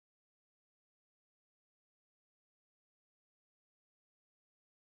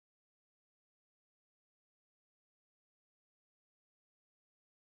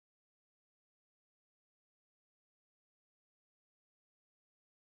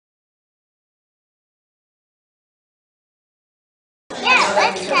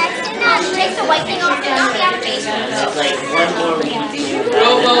Let's test it out. Take the white thing off and not the application. Like one more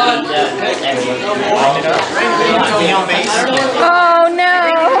Oh no!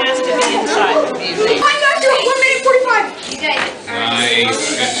 I got you 1 minute 45. Nice,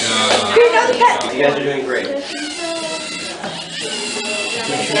 good job. Here, another pet. You guys are doing great.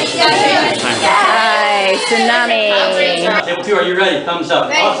 Hi, Tsunami. Table 2, are you ready? Thumbs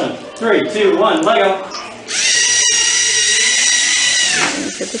up. Awesome. 3, 2, 1, Lego.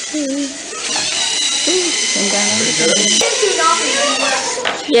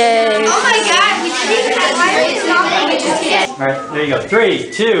 Yay. Oh my god, we didn't have Tsunami. Alright, there you go.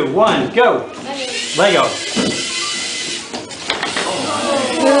 3, 2, 1, go. Lego.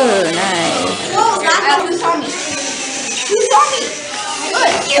 Ooh, nice. Whoa, that's who saw me. Who saw me?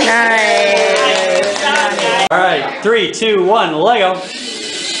 Good. Nice. Alright, 3, 2, 1, Lego.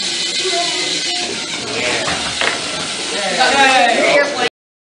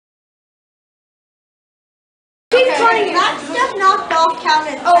 Keep trying. That stuff knocked off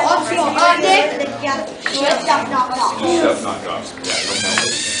counted. Oh, also, Nick. Yeah, stuff knocked off. Stuff knocked off.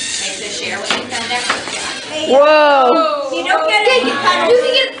 Whoa. You don't get it.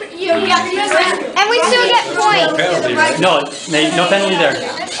 You get And we still get points. Penalty, right? No, no penalty there.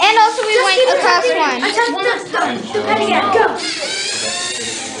 And also we went across one.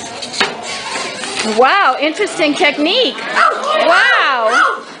 Wow, interesting technique. Wow.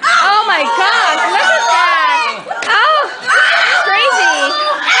 Oh my gosh, look at that. Oh, crazy.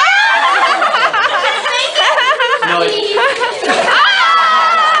 No,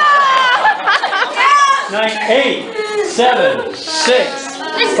 9, 8, 7, 6,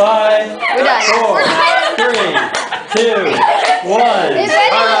 5, 4, 3, 2, 1.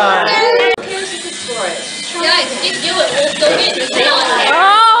 Alright. Guys, if you do it, we'll still get your sale.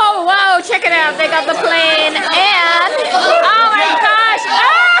 Oh, wow, check it out. They got the plane and, oh my gosh.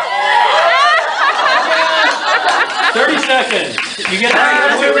 30 seconds. You get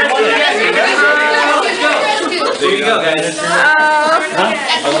that? There you go, guys. Oh,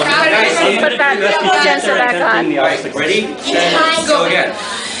 put that sensor back on. Ready? Go again.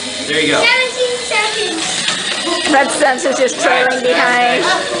 There you go. 17 seconds. Red sensor's just trailing behind.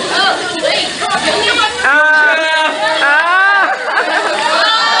 Oh, wait. Oh,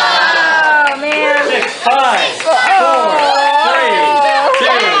 man. 6, 5, 4, 3,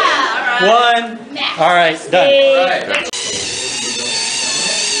 2, 1. Alright, done.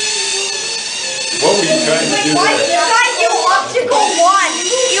 What were you trying to do Why did there? you guys do obstacle 1?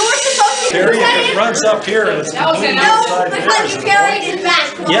 You were supposed to Carry it, it runs up here and it's completely No, upside because you down. carried it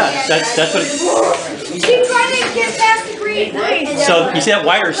back. Yeah, that's what. Keep trying to get past the green. So you see that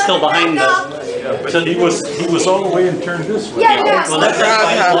wire is still behind the. So he was all the way and turned this way. Yeah, yeah. Well, that's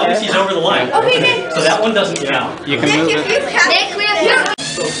fine as long as he's over the line. Okay, Nick. So that one doesn't count. You can Nick, move if it. you have Nick, we have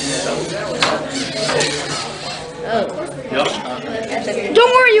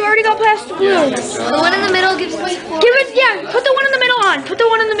Don't worry, you already got past the blue. the one in the middle gives points. Give it, yeah, put the one in the middle on. Put the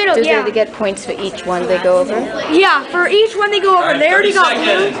one in the middle, Do yeah. they get points for each one they go over? Yeah, for each one they go over. They already got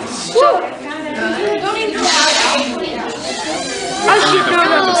blue. Woo. Oh shit, no.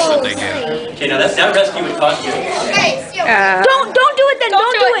 Okay, now that rescue would cost you. Don't do it then,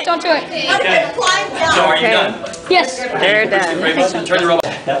 don't do it. Don't do it. Okay. So are you Okay. done? Yes. They're done. Great, let's turn the robot.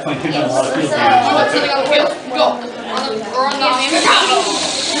 That point could have a lot of field damage. Go. Or on the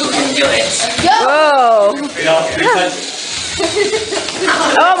You can do it. Whoa. You know, good touch.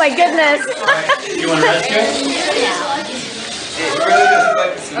 Oh my goodness. You want to rescue it?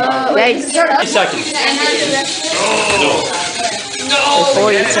 Nice. 30 seconds.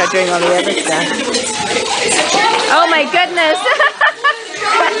 Before you start doing all the other stuff. Oh my goodness.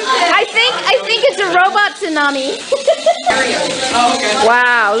 I think it's a robot tsunami.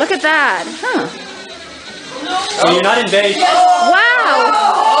 Wow, look at that. Huh. So you're not in base. Wow.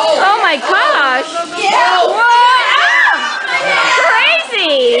 Oh my gosh. Whoa.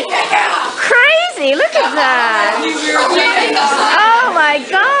 Crazy. Crazy. Look at that. Oh my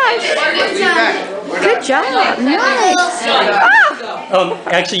gosh. Good job. Nice. Oh.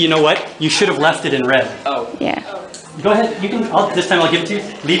 Actually, you know what? You should have left it in red. Yeah. Go ahead. You can. This time I'll give it to you.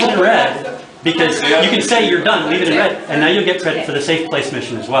 Leave it in red because you can say you're done. Leave it in red, and now you'll get credit for the safe place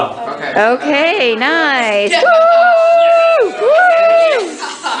mission as well. Okay. Nice. Woo! Woo!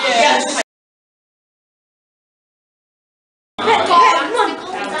 Yes. Come on.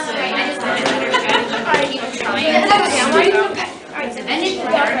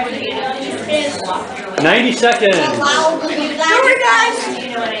 90 seconds. Sorry guys.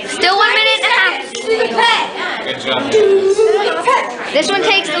 Still 1 minute and a half. Good job. Do the pet. This one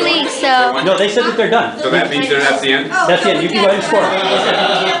takes the lead, so. No, they said that they're done. So that means that's the end? That's it. You can go ahead and score.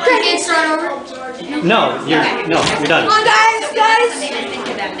 No, you're done. Come on, guys. Go,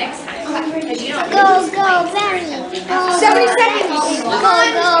 Benny. 70 seconds. Go.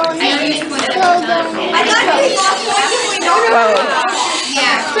 I got to be lost. Whoa.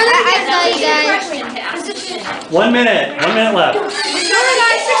 I saw you guys. 1 minute. 1 minute left. Remember,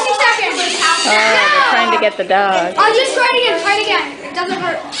 guys, 60 seconds. Oh, they're trying to get the dog. I'll just try it again. It doesn't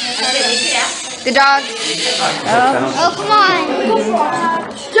hurt. The dog. Oh. Oh, come on.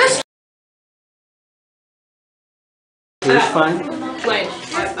 Just. Here's fine. Guys,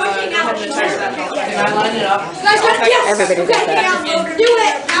 yes. Everybody does that. Do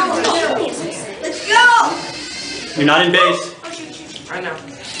it. Let's go. You're not in base.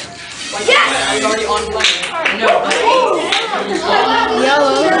 Yes.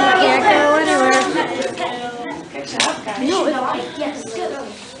 Yellow. Can't go anywhere.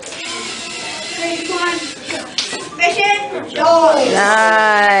 Mission. Go.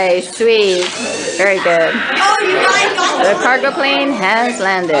 Nice. Sweet. Very good. Oh, you guys got The cargo plane has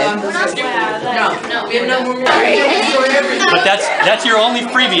landed. But that's your only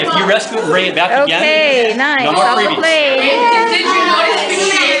freebie. If you rescue it and bring it back again, Okay, nice. no more Off the freebies. plane. Did you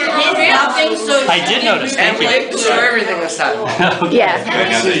notice I did notice. Thank you. everything this time. Yeah.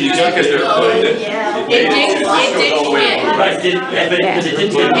 You took it there, but it didn't. Right, because it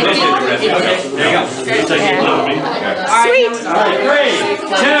didn't. Okay, there you go. It's like Yeah. you know me. Sweet. All right, 3,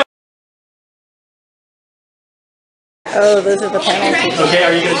 2. Oh, those are the penalties. Okay,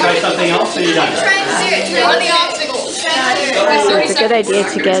 are you going to try something else, or are you done? It's a good idea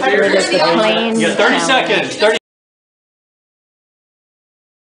to get rid of the plane. You got 30 count. seconds. 30.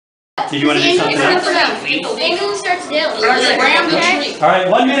 Do you want to do something else? England starts down. All right,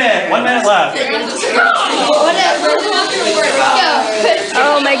 1 minute. 1 minute left.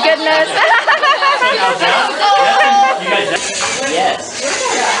 Oh my goodness. You guys. Yes.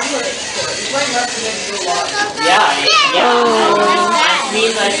 That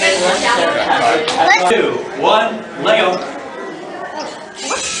means I can 2, 1, Lego.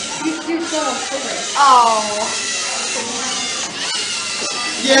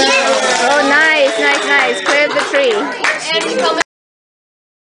 Oh, nice. Cleared the tree.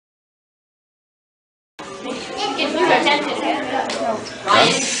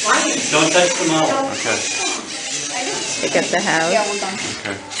 Don't touch the model. Okay. Pick up the house.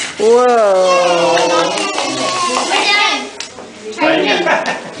 Okay. Whoa. Try it again.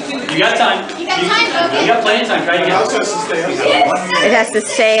 You got time. You got plenty of time. Try it again. It has to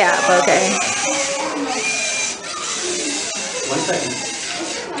stay up. Okay. 1 second.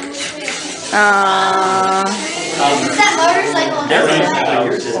 That motorcycle. They're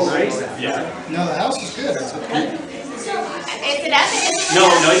yours is. Yeah. No, the house is good. It's okay. Is it up? No,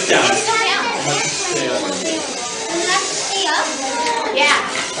 it's down. Doesn't that stay up? Yeah.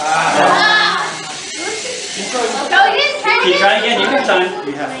 No, it is. Keep trying again. You got time.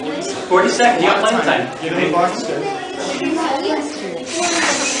 You have 40 seconds. You got plenty of time. Give me a box is good.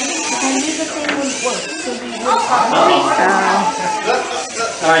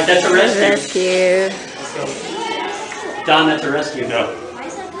 All right, that's a rescue. Rescue. Don, that's a rescue. Go.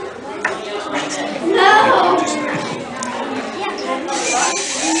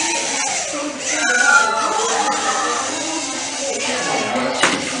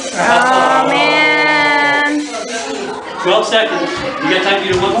 Oh man. 12 seconds. You got time to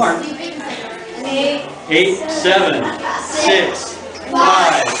do one more. 8, 7, 6, 5,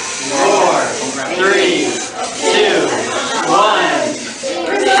 4, 3, 2, 1.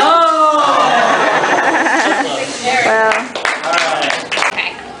 Oh! Well,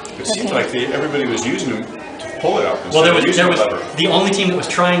 It seems like everybody was using them to pull it out. Well, there was Using the lever. the only team that was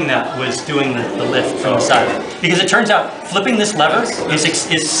trying that was doing the lift from the side. Because it turns out flipping this lever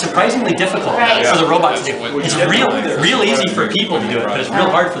is surprisingly difficult for the robot to do. It's real easy for people to do it, but it's real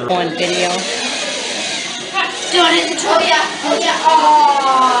hard for the one video. Oh yeah.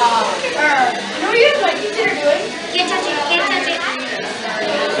 Oh. No, you what you did doing? Can't touch it.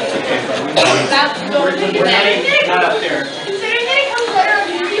 Not up there.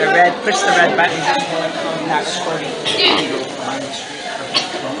 Push the red button.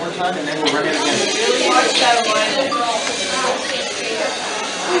 One more time and then we'll run it again.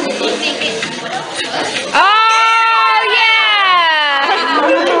 Oh yeah!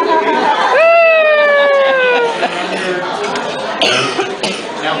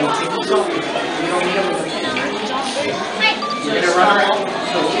 Now we'll take these off. We don't need them. You're gonna run around.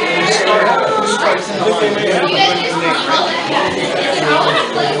 So you start who strikes in the line.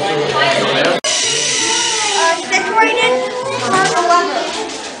 Separated. Mark 11.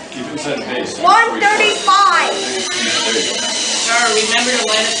 Keep it inside the base. 135. Star, remember to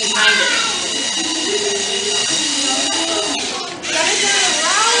let us behind it.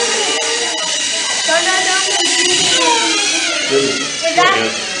 Is that?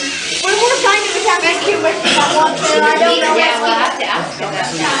 We were trying to attack this cube with that one, and I don't know Yeah, we'll have what's to ask her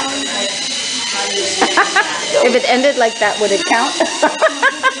that. If it ended like that, would it count?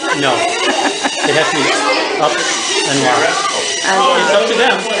 No. It has to be up and locked. It's up to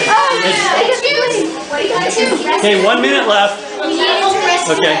them. Okay, 1 minute left.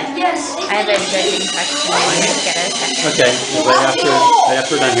 Okay. I have a judging question. I need to get a second. Okay, right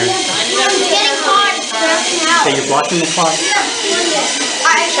after we're done here. Okay, you're blocking the clock.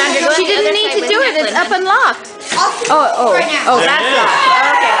 She didn't need to do it. It's up and locked. Oh, that's There it is. locked.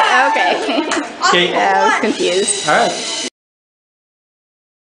 Okay. Okay. I was confused. All right.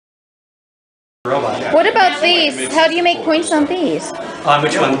 Robot. What about these? How do you make points on these? On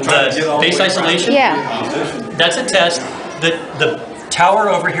which one? The base isolation? Yeah. That's a test. The tower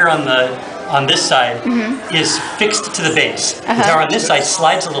over here on this side is fixed to the base. The tower on this side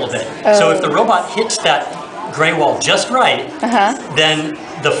slides a little bit. So if the robot hits that gray wall just right, then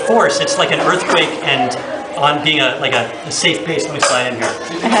the force, it's like an earthquake and on being like a safe base. Let me slide in here.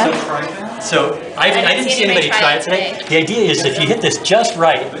 So I didn't see anybody try it today. The idea is if you hit this just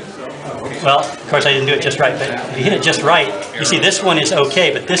right, well, of course I didn't do it just right, but if you hit it just right, you see this one is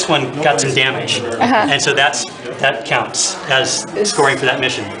okay, but this one got some damage. And so that counts as scoring for that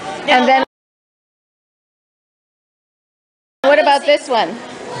mission. And then what about this one?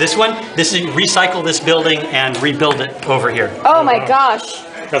 This one, this is recycle this building and rebuild it over here. Oh my gosh.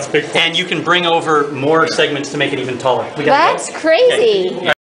 That's big. And you can bring over more segments to make it even taller. We got That's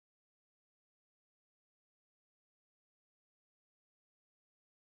crazy.